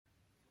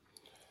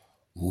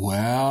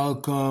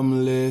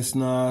Welcome,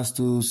 listeners,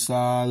 to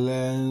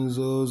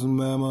Silenzo's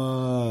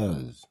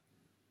Memos.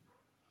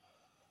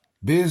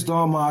 Based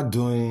on my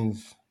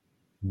doings,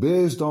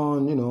 based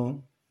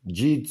on,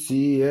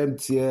 GT,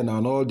 MTN,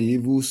 and all the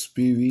evil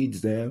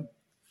spirits there,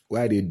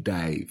 where they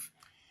dive.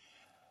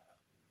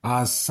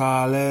 As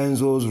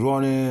Silenzo's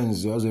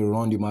runnings, just a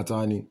run the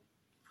matani.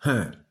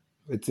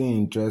 It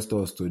interests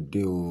us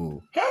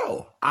today.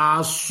 Hell,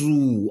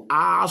 Asuu.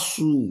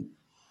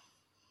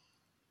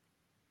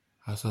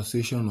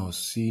 Association of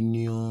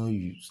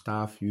Senior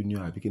Staff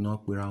Union, I picking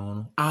up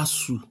around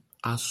Asuu.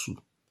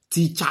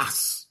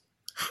 Teachers.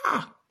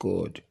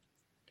 God.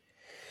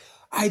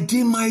 I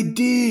did my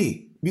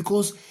day.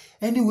 Because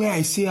anywhere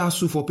I see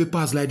Asuu for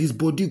papers like this,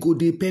 body go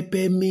they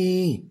pepper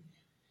me.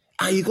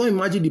 And you can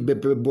imagine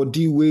the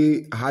body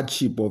way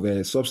hardship of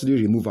a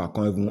subsidy removal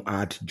can't even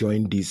add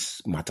join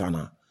this matter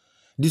now.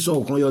 This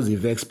one can use a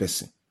vex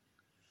person.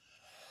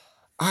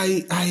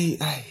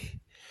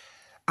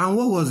 And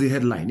what was the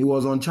headline? It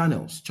was on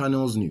Channels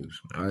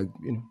News.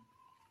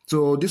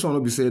 So this one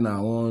will be saying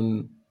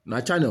on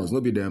Channels,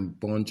 not be them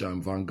Punch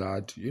and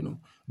Vanguard,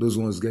 those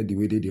ones get the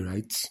way they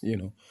write,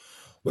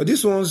 But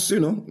this one's,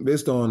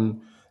 based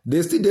on,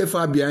 they still there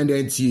far behind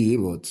NTA,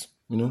 but,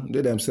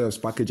 they themselves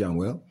package them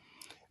well.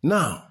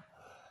 Now,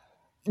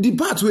 the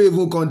part where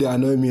even come, they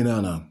annoy me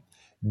now.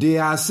 They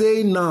are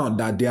saying now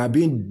that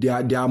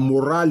their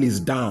morale is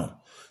down.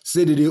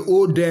 Say that they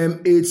owe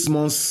them 8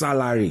 months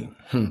salary.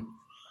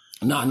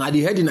 Now the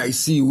heading I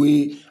see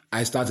where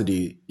I started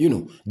the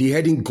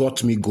heading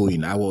got me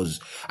going.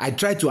 I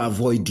tried to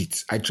avoid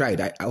it. I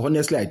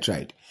honestly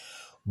tried.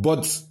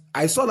 But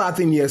I saw that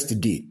thing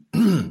yesterday.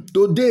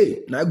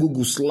 Today, now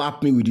Google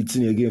slapped me with the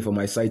thing again for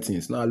my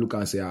sightings. Now I look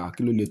and say, what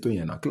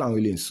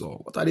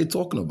are they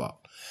talking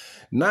about?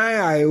 Now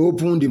I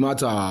open the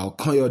matter,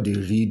 can you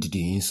read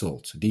the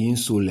insult, the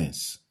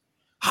insolence?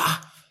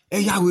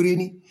 They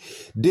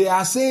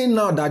are saying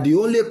now that the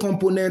only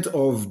component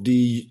of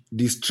the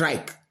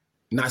strike,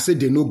 now say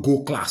they no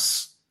go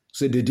class.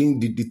 Say they didn't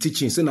the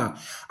teaching. Say now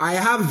I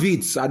have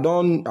vids. I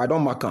don't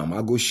mark them.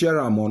 I go share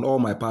them on all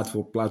my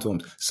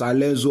platforms.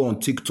 Silenzo on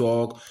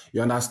TikTok.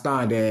 You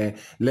understand?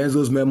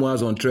 Lenzo's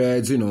memoirs on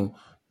Threads. At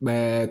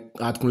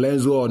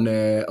Lenzo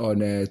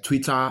on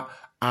Twitter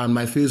and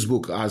my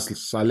Facebook as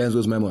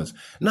Silenzo's memoirs.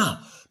 Now,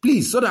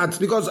 please, so that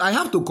because I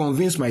have to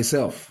convince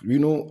myself,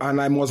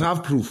 and I must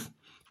have proof.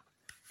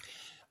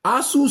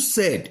 Asuu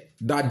said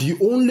that the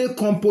only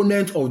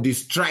component of the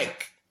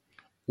strike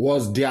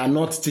was they are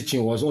not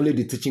teaching, was only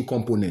the teaching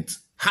component.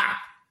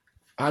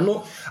 I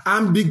know.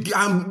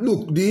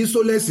 Look, the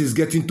insolence is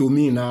getting to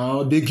me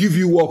now. They give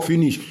you work,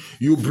 finish.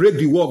 You break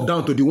the work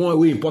down to the one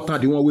way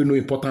important, the one way no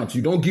important.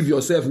 You don't give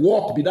yourself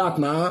work, be that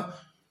now.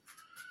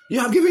 You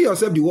are giving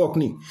yourself the work,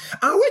 and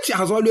which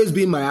has always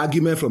been my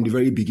argument from the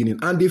very beginning.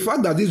 And the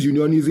fact that this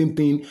unionism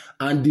thing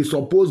and the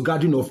supposed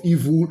guardian of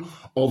evil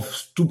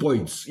of 2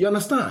 points, you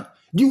understand?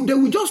 They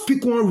will just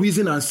pick one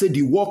reason and say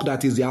the work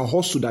that is their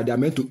hustle that they are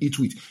meant to eat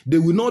with. They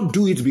will not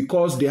do it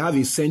because they have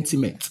a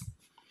sentiment.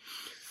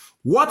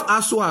 What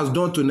Asuu has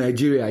done to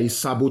Nigeria is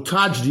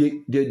sabotage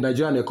the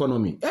Nigerian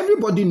economy.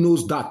 Everybody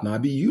knows that now.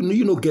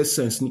 You get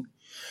sense.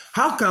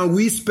 How can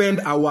we spend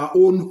our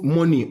own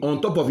money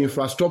on top of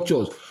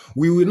infrastructures?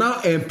 We will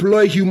now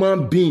employ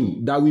human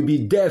beings that will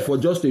be there for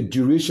just a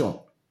duration.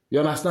 You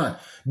understand?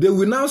 They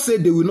will now say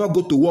they will not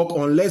go to work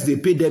unless they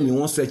pay them in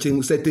one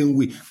certain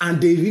way.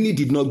 And they really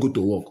did not go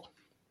to work.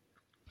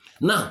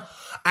 Now,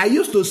 I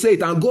used to say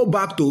it and go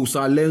back to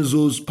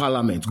Silenzo's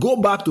parliament.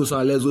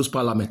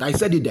 I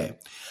said it there.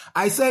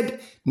 I said,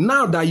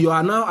 now that you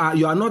are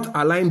not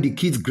allowing the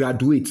kids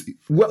graduate,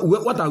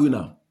 what are we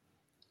now?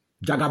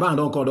 Jagaban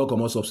don't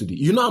come on subsidy.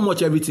 You know how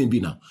much everything be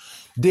now?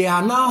 They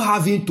are now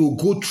having to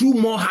go through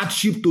more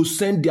hardship to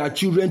send their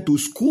children to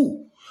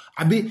school.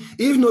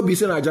 If no be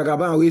saying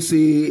Jagaban we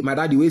say, my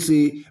daddy we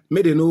say,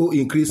 may they no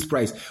increase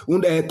price.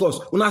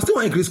 Cost. When I still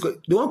want increase,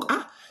 they want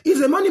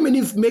it's a money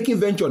making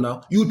venture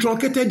now. You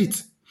truncated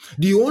it.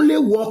 The only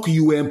work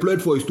you were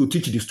employed for is to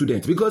teach the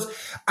students. Because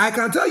I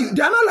can tell you,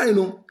 they are not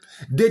lying.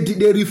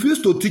 They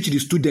refused to teach the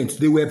students.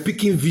 They were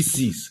picking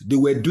VCs. They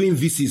were doing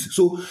VCs.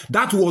 So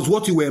that was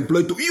what you were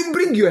employed to. You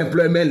bring your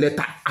employment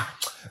letter.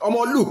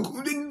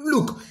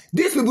 Look,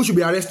 these people should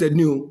be arrested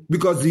now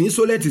because the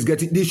insolence is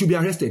they should be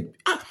arrested.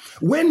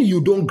 When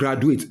you don't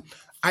graduate,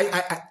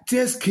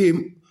 tears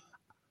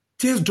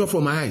dropped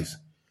from my eyes.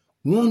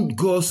 One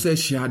girl said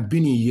she had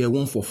been in year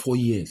 1 for 4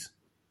 years.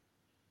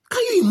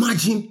 Can you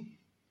imagine?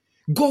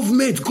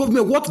 Government,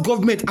 what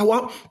government?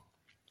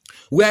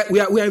 We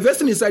are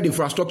investing inside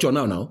infrastructure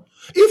now.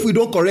 If we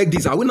don't correct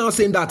this, are we now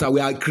saying that we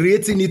are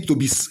creating it to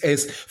be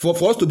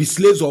for us to be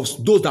slaves of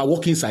those that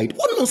work inside?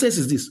 What nonsense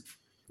is this?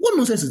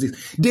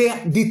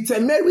 The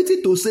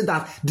temerity to say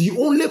that the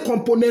only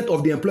component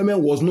of the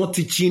employment was not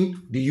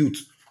teaching the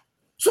youth.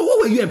 So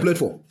what were you employed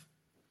for?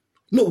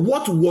 No,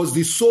 what was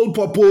the sole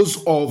purpose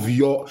of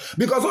your...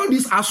 Because all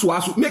this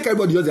Asuu, make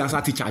everybody just answer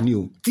teacher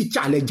new.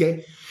 Teacher,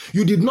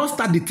 you did not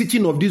start the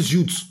teaching of these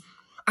youths.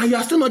 And you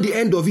are still not the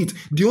end of it.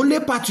 The only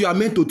part you are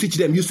meant to teach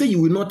them, you say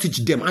you will not teach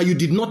them, and you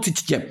did not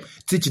teach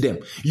them.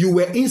 You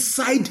were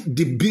inside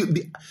the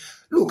building.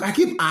 Look, I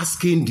keep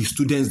asking the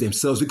students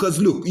themselves, because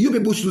look, you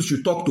people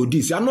should talk to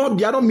this. They are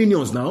not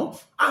minions now.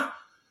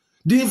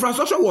 The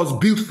infrastructure was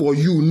built for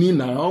uni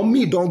now.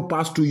 Me don't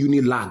pass through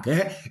uni lag.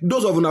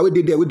 Those of you now with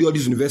all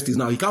these universities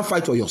now, you can't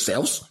fight for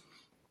yourselves.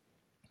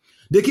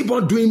 They keep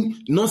on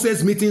doing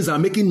nonsense meetings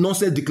and making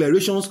nonsense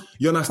declarations.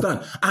 You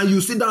understand? And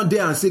you sit down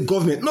there and say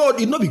government. No,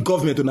 it not be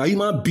government. Now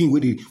human being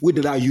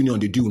with that union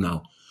they do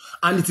now.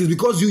 And it is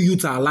because you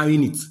youth are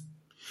allowing it.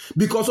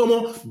 Because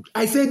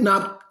I said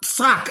now,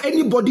 sack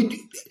anybody.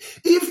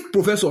 If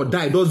professor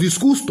died, does the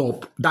school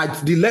stop?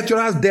 That the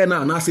lecturers there now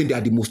are not saying they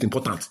are the most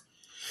important.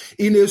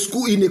 In a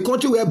school, in a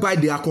country whereby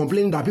they are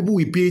complaining that people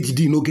with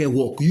PhD no get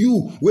work.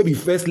 You will be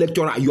first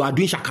lecturer, you are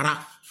doing shakara.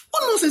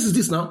 What nonsense is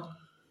this now?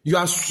 You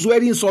are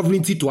swearing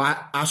sovereignty to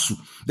Asuu.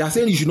 They are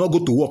saying you should not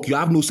go to work. You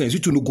have no sense. You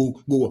should not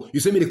go work. You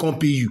say me they can't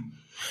pay you.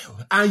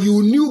 And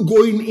you knew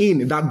going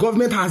in that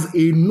government has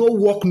a no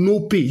work,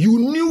 no pay. You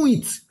knew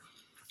it.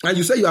 And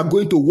you say you are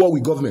going to war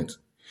with government.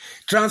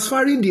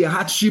 Transferring their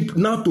hardship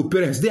now to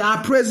parents. They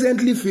are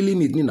presently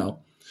feeling it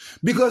now.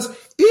 Because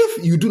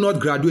if you do not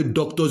graduate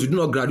doctors, you do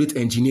not graduate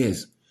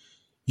engineers,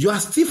 you are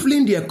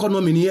stifling the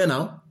economy here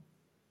now.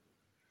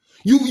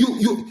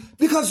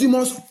 Because you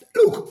must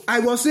look. I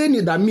was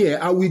saying that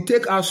I will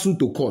take Asuu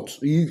to court.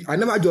 I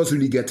never just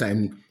really get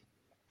time,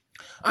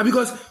 and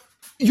because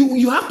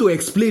you have to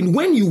explain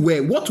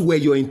what were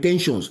your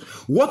intentions,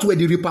 what were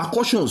the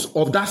repercussions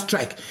of that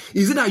strike?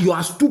 Is it that you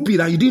are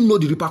stupid and you didn't know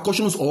the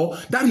repercussions, or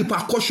that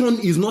repercussion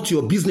is not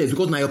your business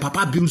because now your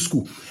papa built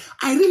school?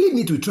 I really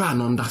need to try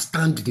and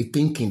understand the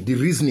thinking, the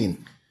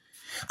reasoning.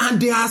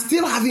 And they are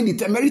still having the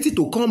temerity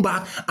to come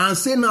back and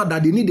say now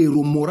that they need a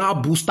morale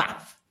booster.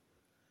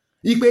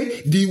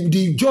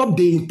 The job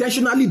they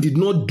intentionally did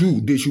not do,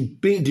 they should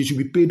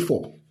be paid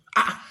for.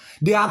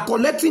 They are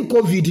collecting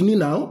COVID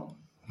now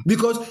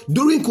because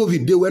during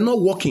COVID they were not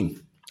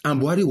working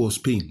and Buhari was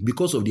paying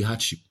because of the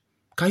hardship.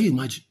 Can you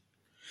imagine?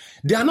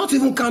 They are not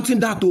even counting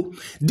that though.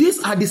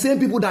 These are the same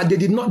people that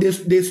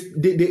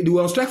they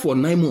were on strike for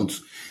 9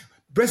 months.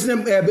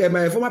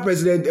 My former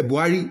president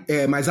Buhari,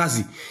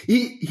 Maizazi,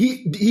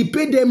 he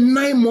paid them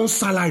 9 months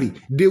salary.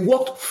 They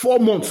worked 4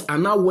 months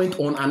and now went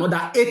on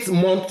another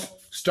 8-month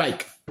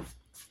strike.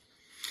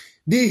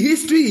 The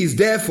history is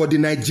there for the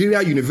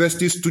Nigeria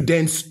university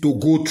students to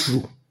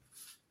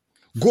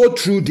go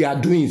through their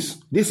doings.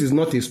 This is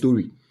not a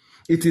story.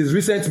 It is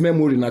recent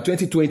memory now,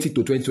 2020 to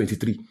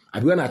 2023. I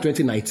began at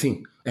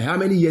 2019. And how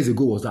many years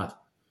ago was that?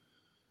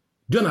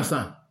 Do you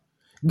understand?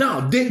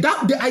 Now,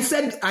 I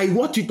said I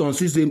watched it on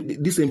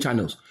these same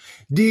channels.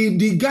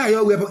 The guy,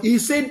 he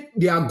said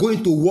they are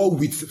going to war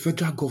with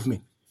federal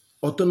government.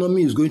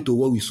 Autonomy is going to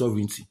war with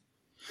sovereignty.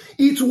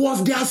 It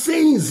was their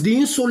sayings, the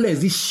insolence,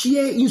 the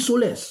sheer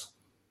insolence.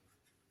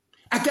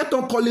 I kept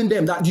on calling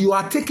them that you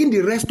are taking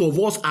the rest of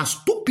us as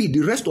stupid,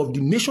 the rest of the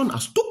nation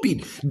as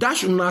stupid. That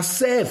should not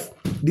serve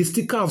the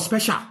sticker of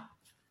special.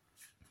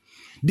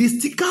 The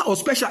sticker of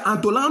special,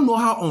 and to learn know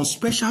how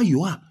unspecial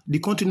you are, the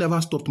country never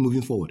stopped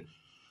moving forward.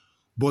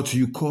 But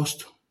you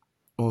caused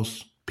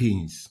us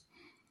pains.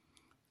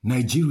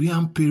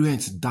 Nigerian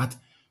parents that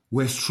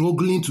were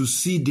struggling to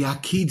see their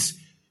kids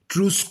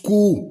through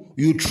school,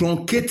 you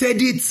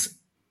truncated it,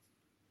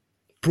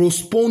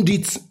 postponed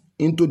it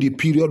into the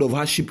period of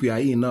hardship we are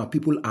in now.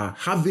 People are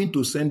having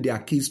to send their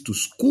kids to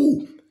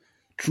school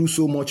through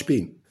so much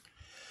pain.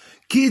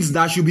 Kids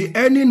that should be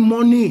earning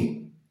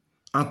money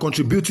and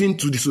contributing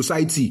to the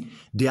society,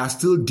 they are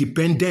still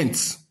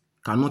dependent,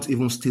 cannot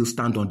even still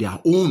stand on their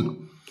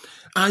own.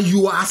 And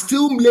you are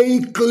still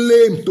laying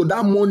claim to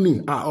that money.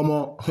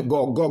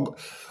 God.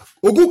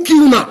 Ogu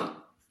kill now.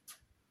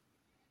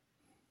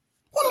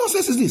 What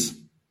nonsense is this?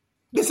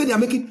 They say they are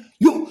making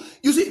you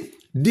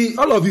see,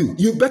 all of you,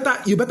 you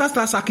better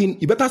start sacking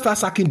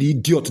the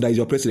idiot that is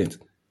your president.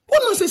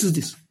 What nonsense is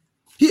this?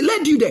 He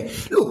led you there.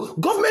 Look,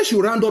 government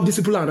should round up these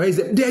people and raise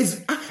them. There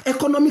is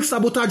economic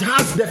sabotage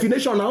has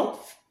definition now.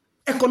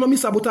 Economic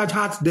sabotage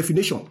has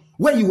definition.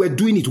 When you were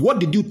doing it, what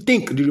did you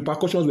think the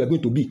repercussions were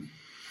going to be?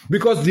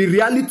 Because the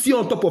reality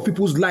on top of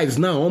people's lives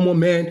now,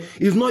 man,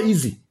 is not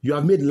easy. You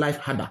have made life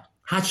harder.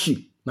 Hardship.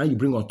 Now you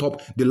bring on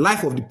top the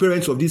life of the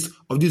parents of this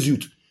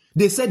youth.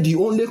 They said the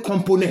only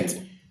component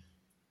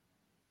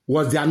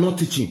was they are not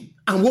teaching.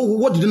 And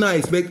what did you not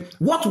expect?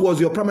 What was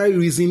your primary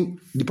reason,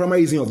 the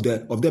primary reason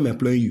of them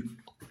employing you?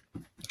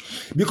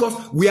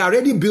 Because we are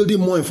already building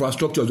more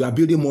infrastructures, we are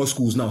building more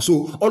schools now.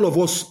 So all of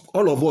us,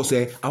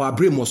 our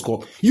brain must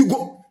come. You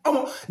go.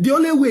 The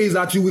only way is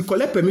that you will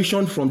collect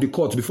permission from the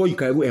court before you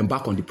can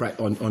embark on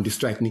the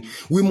strike.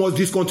 We must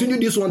discontinue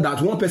this one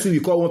that one person will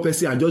call one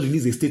person and just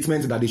release a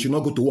statement that they should not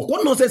go to work.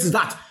 What nonsense is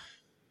that?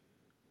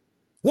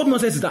 What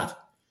nonsense is that?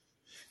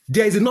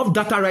 There is enough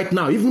data right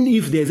now. Even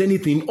if there's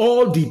anything,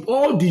 all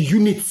the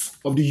units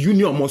of the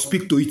union must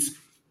speak to it.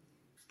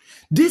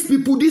 These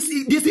people,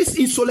 these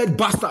insolent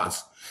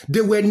bastards,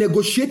 they were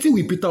negotiating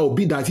with Peter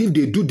Obi that if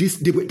they do this,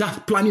 that's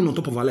planning on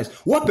top of our lives.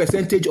 What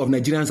percentage of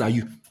Nigerians are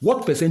you?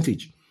 What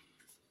percentage?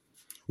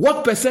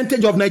 What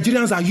percentage of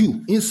Nigerians are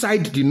you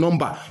inside the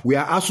number? We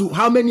are Asuu.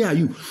 How many are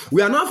you?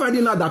 We are now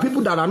finding out that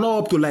people that are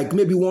not up to like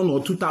maybe 1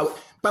 or 2,000,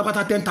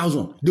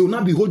 10,000, they will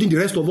not be holding the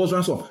rest of us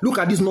ransom. Look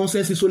at this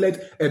nonsense insolent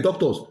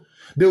doctors.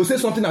 They will say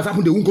something has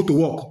happened, they won't go to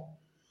work.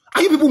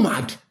 Are you people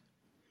mad?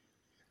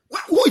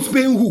 Who is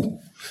paying who?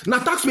 Now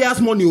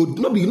taxpayers' money,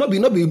 not be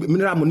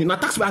mineral money. Now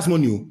taxpayers'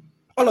 money.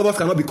 All of us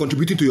cannot be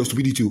contributing to your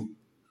stupidity.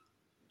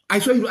 I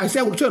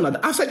said,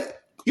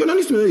 you're not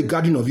listening to a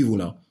garden of evil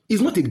now.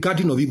 It's not a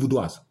garden of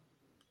evildoers.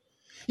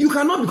 You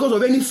cannot, because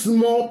of any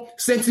small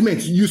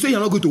sentiment, you say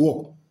you're not going to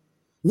work.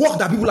 Work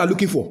that people are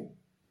looking for.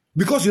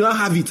 Because you don't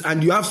have it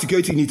and you have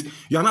security in it,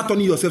 you are not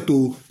turning yourself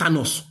to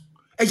Thanos.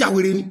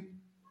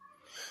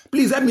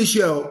 Please help me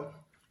share.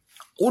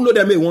 Who know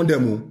them may want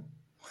them.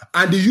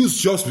 And the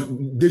youth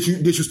they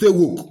should stay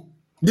woke.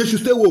 They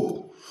should stay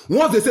woke.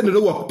 Once they say they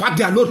don't work, pack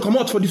their load, come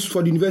out for the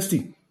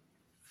university.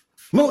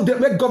 No, they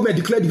make government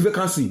declare the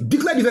vacancy.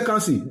 Declare the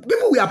vacancy.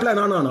 People will apply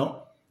now.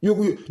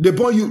 They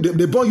born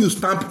you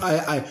stamp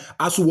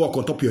Asuu work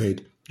on top of your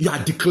head. You are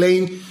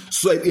declaring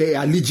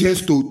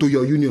allegiance to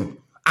your union.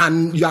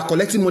 And you are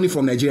collecting money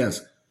from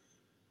Nigerians.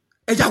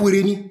 They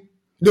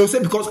will say,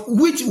 because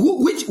which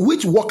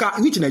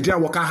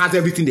Nigerian worker has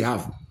everything they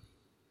have?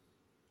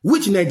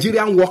 Which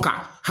Nigerian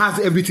worker has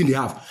everything they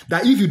have?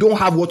 That if you don't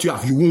have what you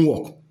have, you won't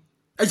work.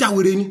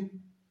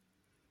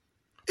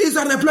 It's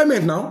an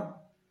employment now.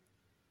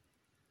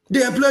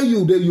 They employ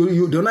you,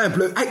 they're not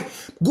employ.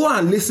 Go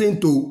and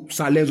listen to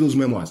Salenzo's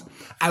memoirs.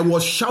 I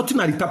was shouting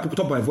at the top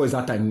of my voice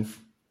that time.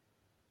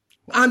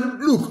 And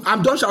look,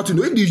 I'm done shouting.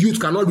 If the youth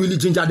cannot really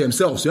ginger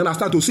themselves, you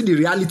understand, to see the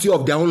reality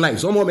of their own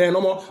lives. No more.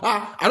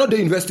 I know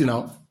they investing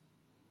now.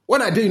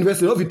 When I did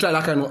university, if you try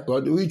that kind of,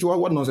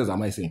 what nonsense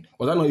am I saying?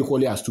 Was that not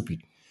equally as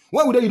stupid?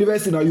 When we did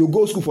university now, you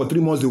go school for 3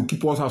 months, they will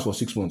keep one house for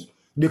 6 months.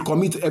 They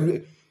commit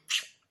every...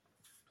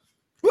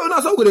 Well,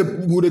 that's how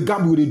would they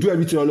gamble, they do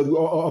everything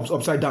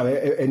upside down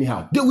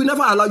anyhow. They will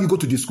never allow you go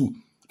to the school.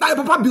 Now,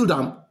 Papa build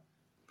them.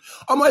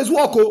 It's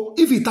work.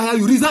 If you tire,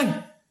 you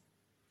resign.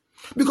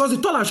 Because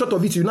the tall and short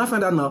of it, you now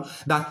find out now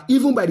that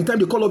even by the time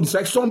they call up the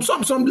strike, some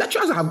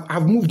lecturers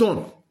have moved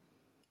on.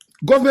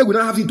 Government will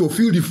not have to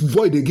fill the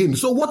void again.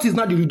 So what is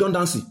now the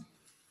redundancy?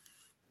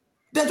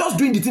 They're just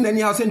doing the thing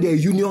anyhow, saying they're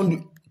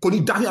union.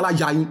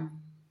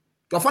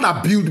 Your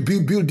father build. They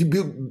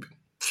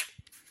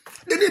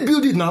didn't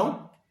build it now.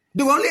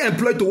 They were only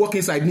employed to work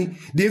inside me.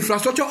 The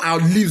infrastructure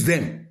outlives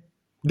them.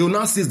 They will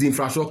now seize the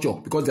infrastructure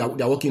because they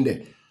are working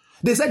there.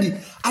 They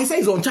said, I said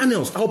it's on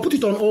channels. I'll put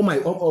it on all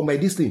my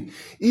this thing.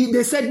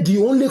 They said the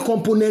only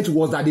component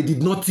was that they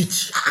did not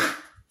teach.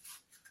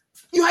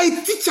 You are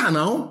a teacher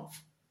now.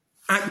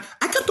 And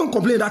I kept on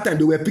complaining that time.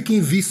 They were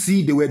picking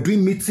VC, they were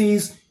doing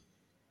meetings,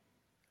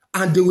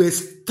 and they were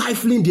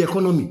stifling the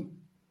economy,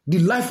 the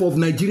life of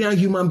Nigerian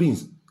human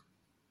beings.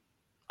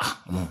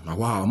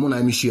 Wow, I'm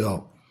not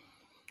share.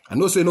 I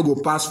know say no go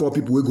pass 4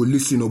 people, we go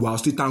listen, but I'll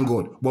still thank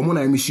God. But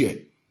I'm not share.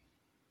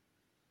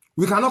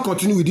 We cannot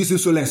continue with this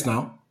insolence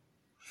now.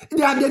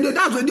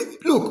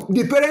 Look,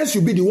 the parents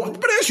should be the one. The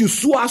parents should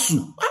sue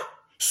Asuu.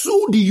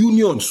 Sue the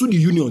union.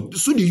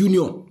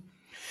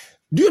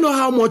 Do you know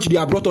how much they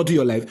have brought onto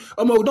your life?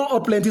 We don't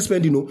up plenty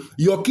spending.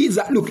 Your kids.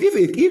 Look,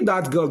 if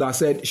that girl that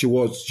said she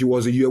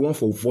was a year one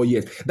for 4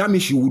 years, that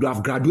means she would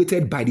have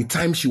graduated by the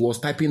time she was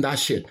typing that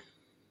shit.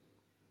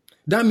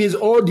 That means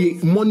all the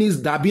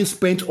monies that are being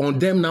spent on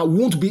them now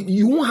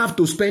you won't have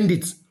to spend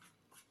it.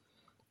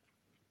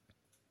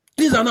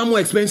 Things are now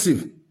more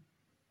expensive.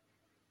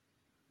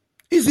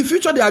 It's the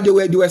future they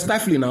were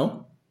stifling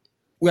now.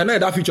 We are not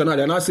in that future now.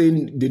 They're not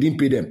saying they didn't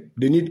pay them.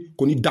 They need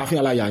Daffy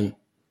Alayayi.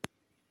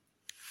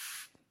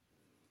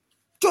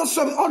 Just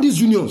all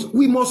these unions,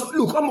 we must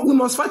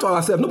fight for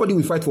ourselves. Nobody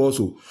will fight for us.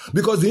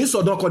 Because the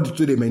insult don't call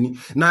to the many.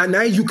 Now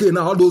UK,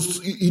 now all those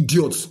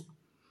idiots.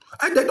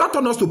 And they don't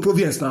turn us to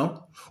province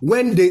now.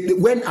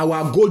 When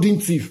our golden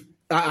thief,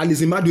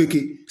 Alice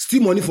Madueke,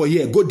 steal money for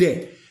here, go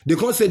there. They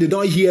can't say they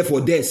don't hear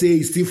for there, say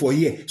it's still for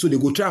here. So they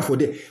go try for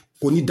there.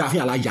 Koni Daffy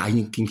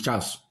Alayayi, King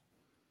Charles.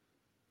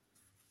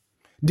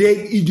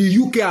 The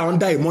UK are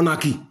under a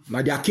monarchy.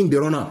 Now their king, they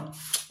run out.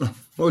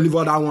 Leave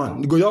out that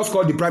one. You go just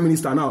call the prime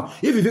minister now.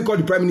 If you call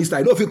the prime minister,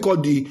 you don't call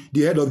the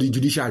head of the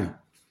judiciary.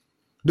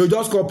 They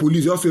just call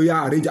police. Just say,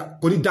 yeah, arrange.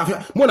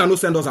 More than no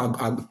send us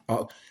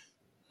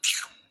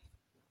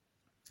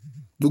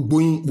Look,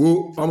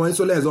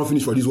 Insolence is not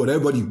finished for this one.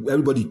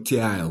 Everybody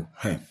tear.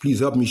 Hey, please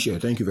help me share.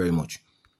 Thank you very much.